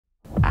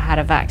had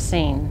a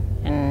vaccine,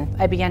 and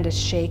I began to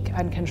shake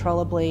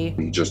uncontrollably.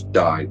 He just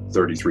died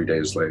 33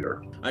 days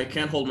later. I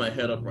can't hold my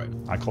head up right.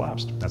 I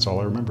collapsed. That's all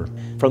I remember.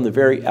 From the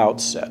very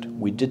outset,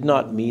 we did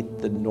not meet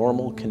the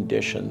normal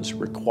conditions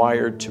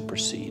required to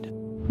proceed.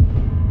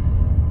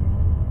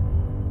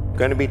 We're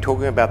going to be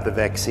talking about the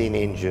vaccine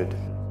injured,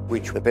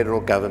 which the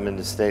federal government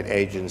and state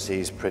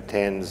agencies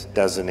pretends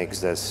doesn't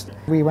exist.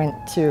 We went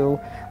to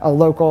a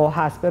local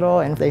hospital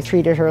and they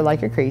treated her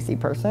like a crazy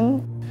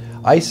person.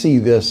 I see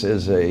this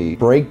as a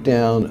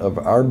breakdown of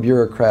our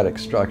bureaucratic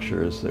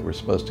structures that were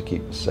supposed to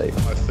keep us safe.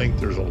 I think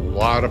there's a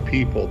lot of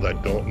people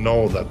that don't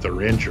know that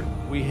they're injured.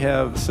 We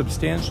have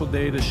substantial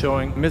data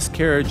showing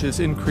miscarriages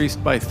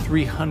increased by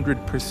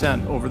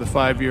 300% over the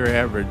 5-year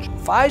average.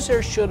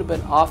 Pfizer should have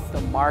been off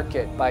the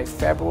market by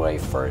February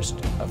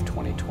 1st of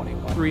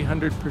 2021.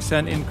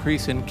 300%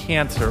 increase in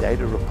cancer.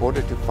 Data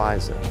reported to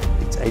Pfizer,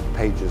 it's 8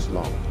 pages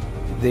long.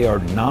 They are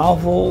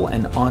novel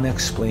and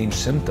unexplained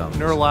symptoms.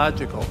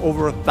 Neurological,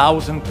 over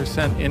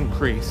 1,000%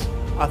 increase.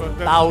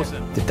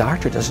 1,000. The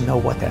doctor doesn't know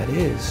what that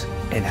is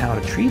and how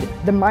to treat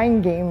it. The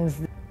mind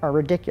games are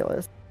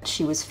ridiculous.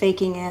 She was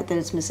faking it, that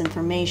it's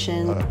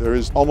misinformation. There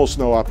is almost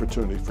no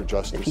opportunity for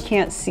justice. If you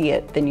can't see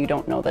it, then you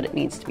don't know that it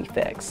needs to be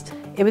fixed.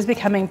 It was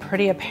becoming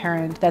pretty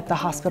apparent that the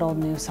hospital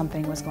knew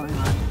something was going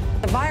on.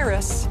 The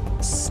virus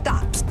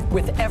stops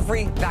with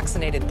every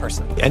vaccinated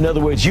person. In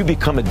other words, you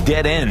become a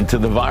dead end to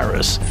the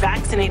virus.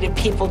 Vaccinated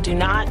people do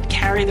not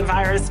carry the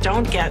virus,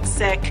 don't get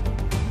sick.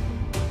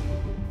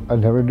 I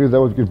never knew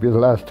that was going to be the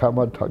last time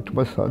I'd talk to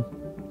my son.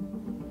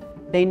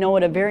 They know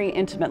at a very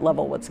intimate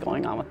level what's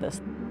going on with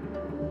this.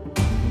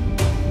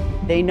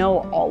 They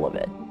know all of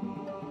it.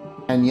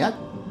 And yet,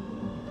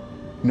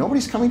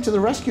 nobody's coming to the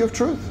rescue of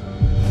truth.